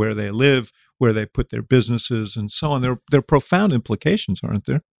people where they live, where they put their businesses, and so on. There are profound implications, aren't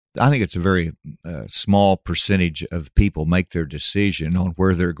there? I think it's a very small percentage of people make their decision on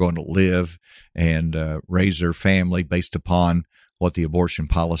where they're going to live and raise their family based upon what the abortion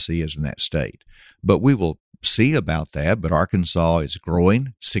policy is in that state. But we will see about that. But Arkansas is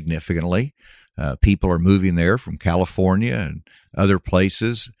growing significantly. People are moving there from California and other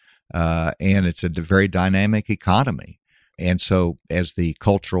places. And it's a very dynamic economy. And so as the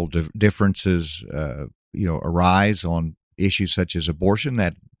cultural differences, arise on issues such as abortion,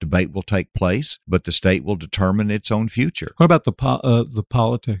 that debate will take place, but the state will determine its own future. What about the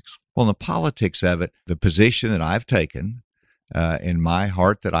politics? Well, in the politics of it, the position that I've taken in my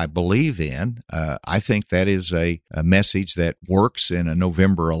heart that I believe in, I think that is a message that works in a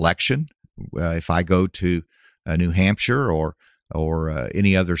November election. If I go to New Hampshire or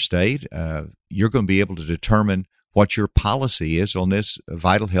any other state, you're going to be able to determine what your policy is on this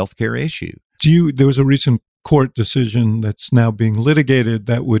vital health care issue. There was a recent court decision that's now being litigated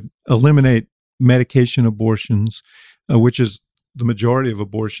that would eliminate medication abortions, which is the majority of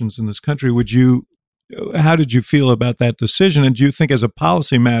abortions in this country. How did you feel about that decision? And do you think as a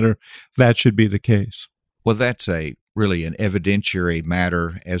policy matter that should be the case? Well, that's really an evidentiary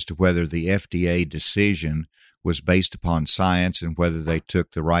matter as to whether the FDA decision was based upon science and whether they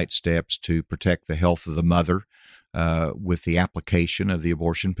took the right steps to protect the health of the mother with the application of the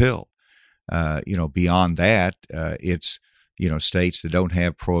abortion pill. Beyond that, it's, states that don't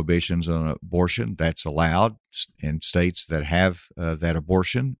have prohibitions on abortion, that's allowed. And states that have that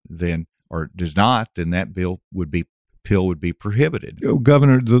abortion or does not, then that bill would be pill would be prohibited.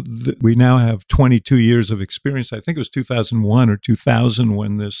 Governor, we now have 22 years of experience. I think it was 2001 or 2000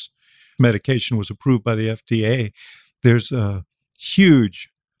 when this medication was approved by the FDA. There's a huge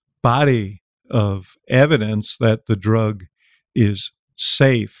body of evidence that the drug is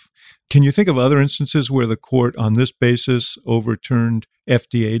safe. Can you think of other instances where the court on this basis overturned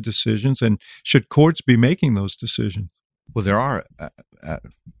FDA decisions? And should courts be making those decisions? Well, there are.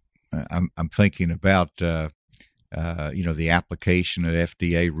 I'm thinking about the application of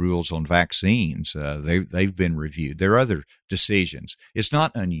FDA rules on vaccines. They've been reviewed. There are other decisions. It's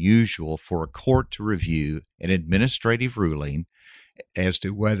not unusual for a court to review an administrative ruling as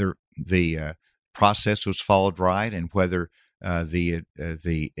to whether the process was followed right and whether the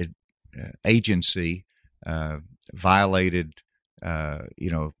agency violated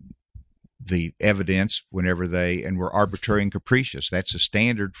the evidence whenever and were arbitrary and capricious. That's a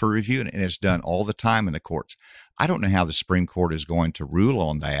standard for review, and it's done all the time in the courts. I don't know how the Supreme Court is going to rule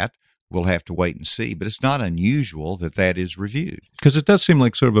on that. We'll have to wait and see, but it's not unusual that is reviewed. Because it does seem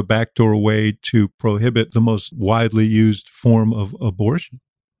like sort of a backdoor way to prohibit the most widely used form of abortion.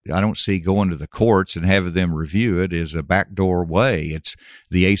 I don't see going to the courts and having them review it as a backdoor way. It's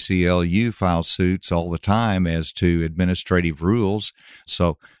the ACLU files suits all the time as to administrative rules.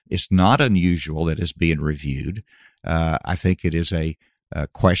 So it's not unusual that it's being reviewed. I think it is a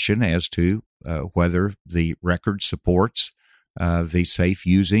question as to whether the record supports the safe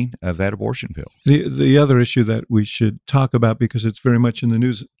using of that abortion pill. The other issue that we should talk about, because it's very much in the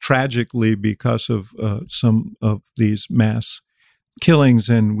news, tragically because of some of these mass killings,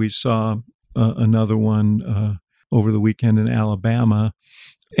 and we saw another one over the weekend in Alabama,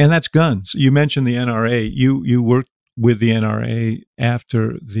 and that's guns. You mentioned the NRA. You worked with the NRA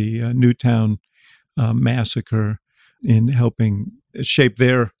after the Newtown massacre in helping shape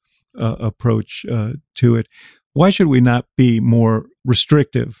their approach to it. Why should we not be more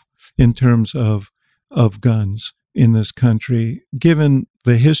restrictive in terms of guns in this country, given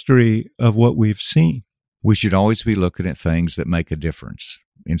the history of what we've seen? We should always be looking at things that make a difference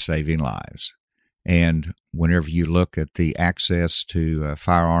in saving lives. And whenever you look at the access to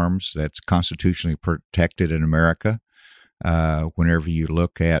firearms that's constitutionally protected in America, whenever you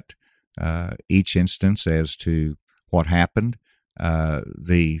look at each instance as to what happened,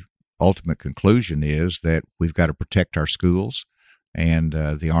 the ultimate conclusion is that we've got to protect our schools and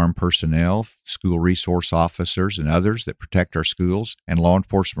the armed personnel, school resource officers, and others that protect our schools, and law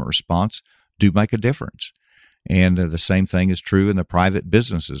enforcement response do make a difference. And the same thing is true in the private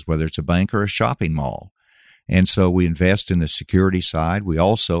businesses, whether it's a bank or a shopping mall. And so we invest in the security side. We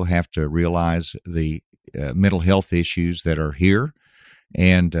also have to realize the mental health issues that are here.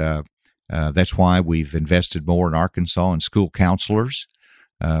 And that's why we've invested more in Arkansas in school counselors,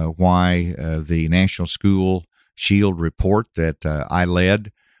 why the National School Shield report that I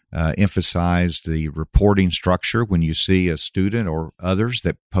led emphasized the reporting structure when you see a student or others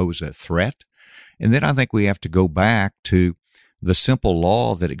that pose a threat. And then I think we have to go back to the simple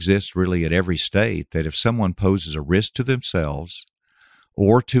law that exists really at every state, that if someone poses a risk to themselves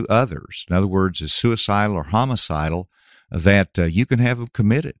or to others, in other words, is suicidal or homicidal, that you can have them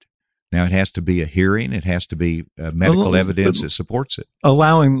committed. Now, it has to be a hearing. It has to be medical evidence that supports it.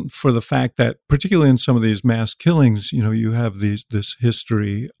 Allowing for the fact that, particularly in some of these mass killings, you have this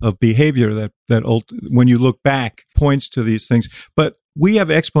history of behavior that when you look back, points to these things. But we have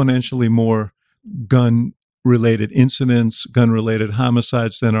exponentially more gun-related incidents, gun-related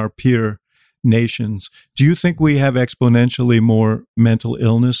homicides than our peer nations. Do you think we have exponentially more mental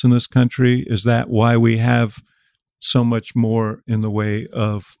illness in this country? Is that why we have so much more in the way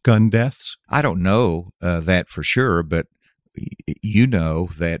of gun deaths? I don't know that for sure, but you know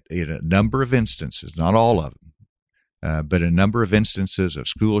that in a number of instances, not all of them, but a number of instances of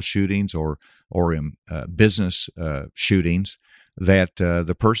school shootings or in business shootings, that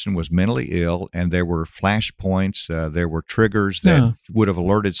the person was mentally ill, and there were flashpoints, there were triggers that would have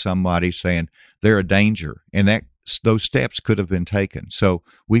alerted somebody saying they're a danger, and those steps could have been taken. So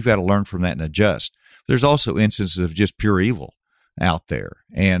we've got to learn from that and adjust. There's also instances of just pure evil out there,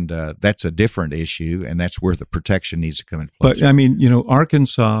 and that's a different issue, and that's where the protection needs to come into place. But, I mean,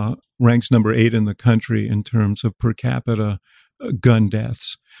 Arkansas ranks number 8 in the country in terms of per capita gun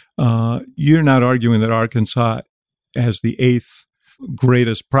deaths. You're not arguing that Arkansas has the 8th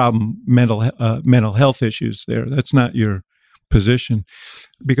greatest problem, mental health issues there. That's not your position.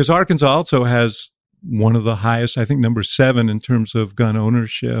 Because Arkansas also has one of the highest, I think number 7 in terms of gun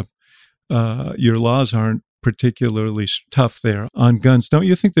ownership. Your laws aren't particularly tough there on guns. Don't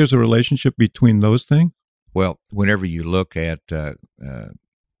you think there's a relationship between those things? Well, whenever you look at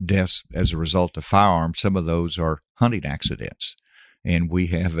deaths as a result of firearms, some of those are hunting accidents. And we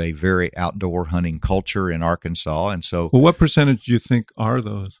have a very outdoor hunting culture in Arkansas. And so, well, what percentage do you think are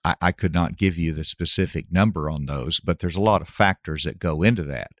those? I could not give you the specific number on those, but there's a lot of factors that go into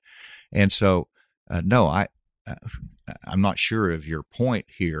that. And so, no, I'm not sure of your point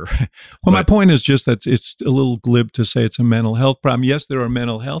here. Well, my point is just that it's a little glib to say it's a mental health problem. Yes, there are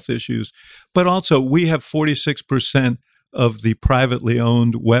mental health issues, but also we have 46% of the privately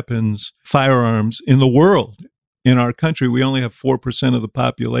owned weapons, firearms in the world. In our country, we only have 4% of the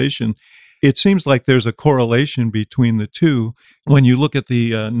population. It seems like there's a correlation between the two. When you look at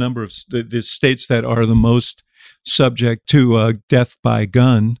the number of the states that are the most subject to death by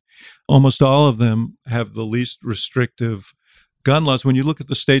gun, almost all of them have the least restrictive gun laws. When you look at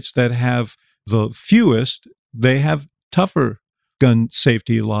the states that have the fewest, they have tougher gun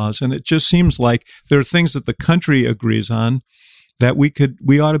safety laws. And it just seems like there are things that the country agrees on that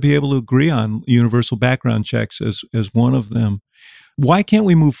we ought to be able to agree on. Universal background checks as one of them. Why can't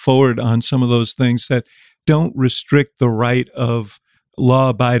we move forward on some of those things that don't restrict the right of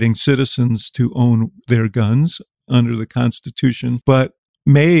law-abiding citizens to own their guns under the Constitution, but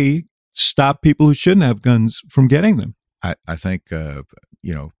may stop people who shouldn't have guns from getting them? I think,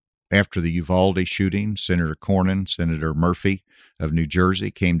 after the Uvalde shooting, Senator Cornyn, Senator Murphy of New Jersey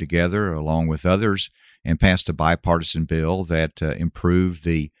came together along with others and passed a bipartisan bill that improved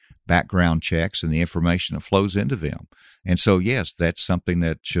the background checks and the information that flows into them. And so, yes, that's something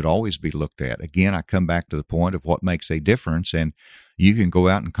that should always be looked at. Again, I come back to the point of what makes a difference. And you can go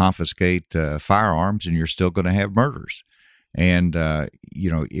out and confiscate firearms and you're still going to have murders. And,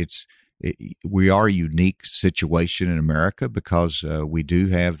 we are a unique situation in America because we do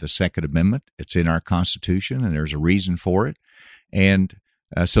have the Second Amendment. It's in our Constitution, and there's a reason for it. And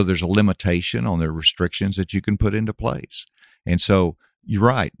so there's a limitation on the restrictions that you can put into place. And so you're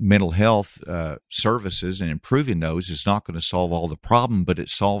right, mental health services and improving those is not going to solve all the problem, but it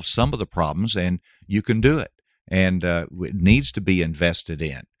solves some of the problems, and you can do it. And it needs to be invested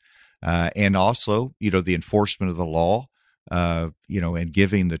in. And also, the enforcement of the law, and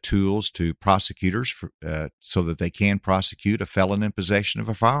giving the tools to prosecutors so that they can prosecute a felon in possession of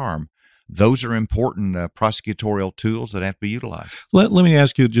a firearm. Those are important prosecutorial tools that have to be utilized. Let me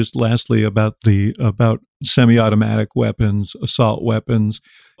ask you just lastly about semi-automatic weapons, assault weapons.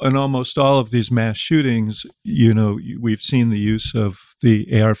 In almost all of these mass shootings, we've seen the use of the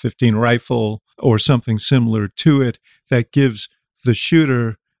AR-15 rifle or something similar to it that gives the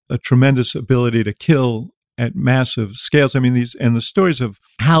shooter a tremendous ability to kill at massive scales. I mean, the stories of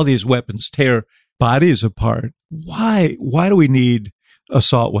how these weapons tear bodies apart. Why do we need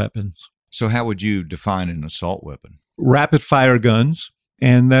assault weapons? So how would you define an assault weapon? Rapid fire guns,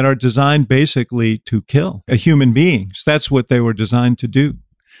 and that are designed basically to kill human beings. That's what they were designed to do.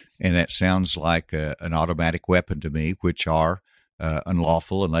 And that sounds like an automatic weapon to me, which are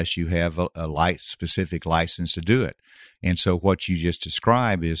unlawful unless you have a specific license to do it. And so what you just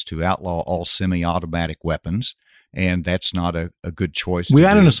described is to outlaw all semi-automatic weapons, and that's not a good choice. We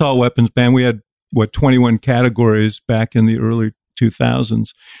had an assault weapons ban. We had, 21 categories back in the early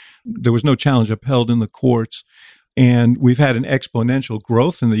 2000s. There was no challenge upheld in the courts, and we've had an exponential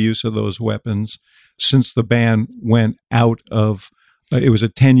growth in the use of those weapons since the ban went out of. It was a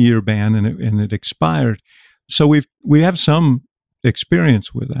 10-year ban, and it expired. So we have some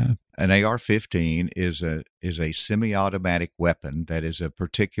experience with that. An AR-15 is a semi-automatic weapon that is a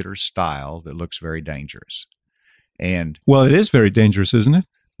particular style that looks very dangerous. And well, it is very dangerous, isn't it?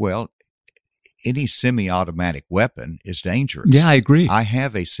 Well, any semi-automatic weapon is dangerous. Yeah, I agree. I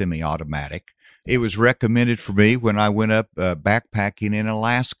have a semi-automatic. It was recommended for me when I went up backpacking in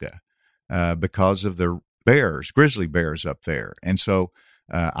Alaska because of the grizzly bears up there. And so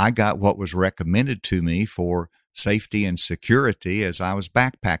I got what was recommended to me for safety and security as I was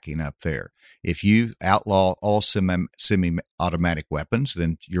backpacking up there. If you outlaw all semi-automatic weapons,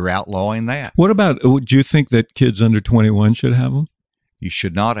 then you're outlawing that. What about, do you think that kids under 21 should have them? You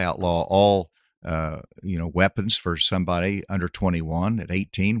should not outlaw all weapons for somebody under 21. At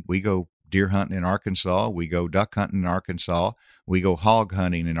 18, we go deer hunting in Arkansas, we go duck hunting in Arkansas, we go hog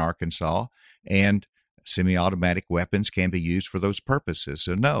hunting in Arkansas, and semi-automatic weapons can be used for those purposes.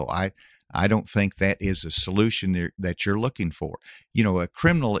 So no, I don't think that is a solution that you're looking for. A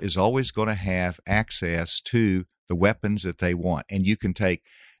criminal is always going to have access to the weapons that they want, and you can take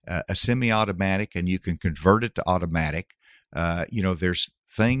a semi-automatic and you can convert it to automatic. There's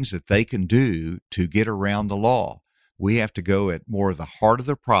things that they can do to get around the law. We have to go at more of the heart of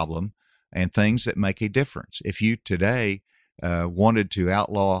the problem and things that make a difference. If you today wanted to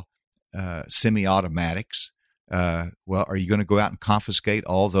outlaw semi-automatics, well, are you going to go out and confiscate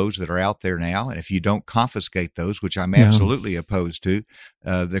all those that are out there now? And if you don't confiscate those, which I'm absolutely opposed to,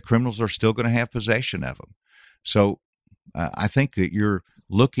 the criminals are still going to have possession of them. So I think that you're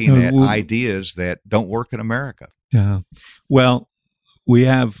looking at ideas that don't work in America. Yeah. Well, we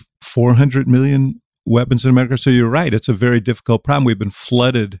have 400 million weapons in America. So you're right. It's a very difficult problem. We've been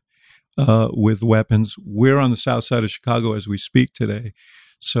flooded with weapons. We're on the south side of Chicago as we speak today.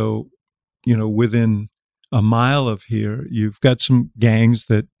 So, within a mile of here, you've got some gangs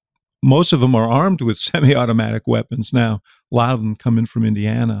that most of them are armed with semi-automatic weapons now. A lot of them come in from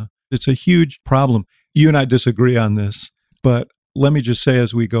Indiana. It's a huge problem. You and I disagree on this, but let me just say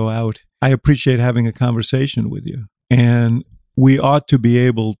as we go out, I appreciate having a conversation with you. And we ought to be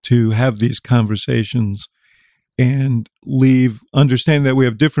able to have these conversations and leave understanding that we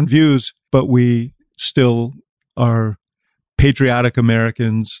have different views, but we still are patriotic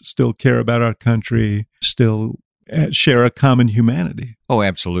Americans, still care about our country, still share a common humanity. Oh,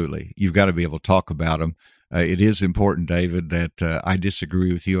 absolutely. You've got to be able to talk about them. It is important, David, that I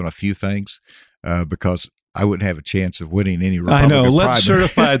disagree with you on a few things because I wouldn't have a chance of winning any Republican primary. I know. Let's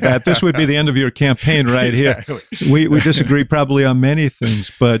certify that. This would be the end of your campaign right here. We disagree probably on many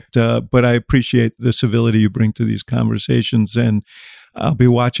things, but I appreciate the civility you bring to these conversations, and I'll be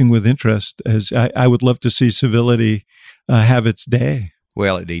watching with interest as I would love to see civility have its day.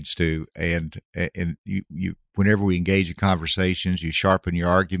 Well, it needs to, and you whenever we engage in conversations, you sharpen your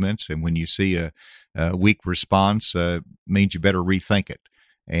arguments, and when you see a weak response, means you better rethink it.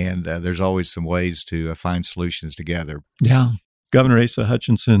 And there's always some ways to find solutions together. Yeah. Governor Asa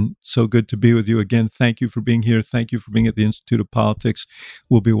Hutchinson, so good to be with you again. Thank you for being here. Thank you for being at the Institute of Politics.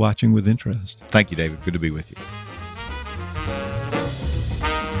 We'll be watching with interest. Thank you, David. Good to be with you.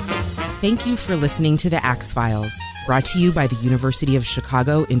 Thank you for listening to the Axe Files, brought to you by the University of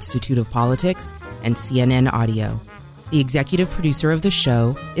Chicago Institute of Politics and CNN Audio. The executive producer of the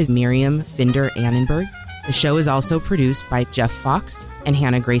show is Miriam Finder-Annenberg. The show is also produced by Jeff Fox and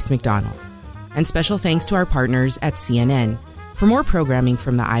Hannah Grace McDonald. And special thanks to our partners at CNN. For more programming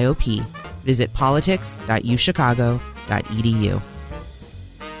from the IOP, visit politics.uchicago.edu.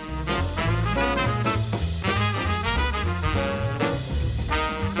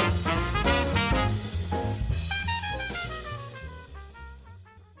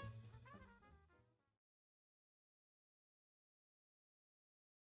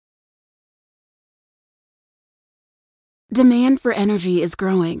 Demand for energy is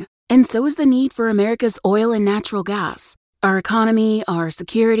growing, and so is the need for America's oil and natural gas. Our economy, our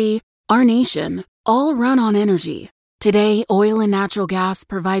security, our nation, all run on energy. Today, oil and natural gas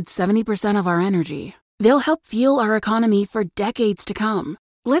provide 70% of our energy. They'll help fuel our economy for decades to come.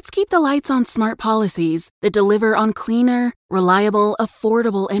 Let's keep the lights on smart policies that deliver on cleaner, reliable,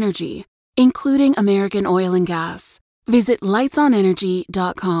 affordable energy, including American oil and gas. Visit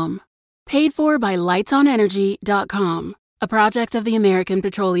lightsonenergy.com. Paid for by lightsonenergy.com. A project of the American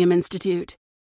Petroleum Institute.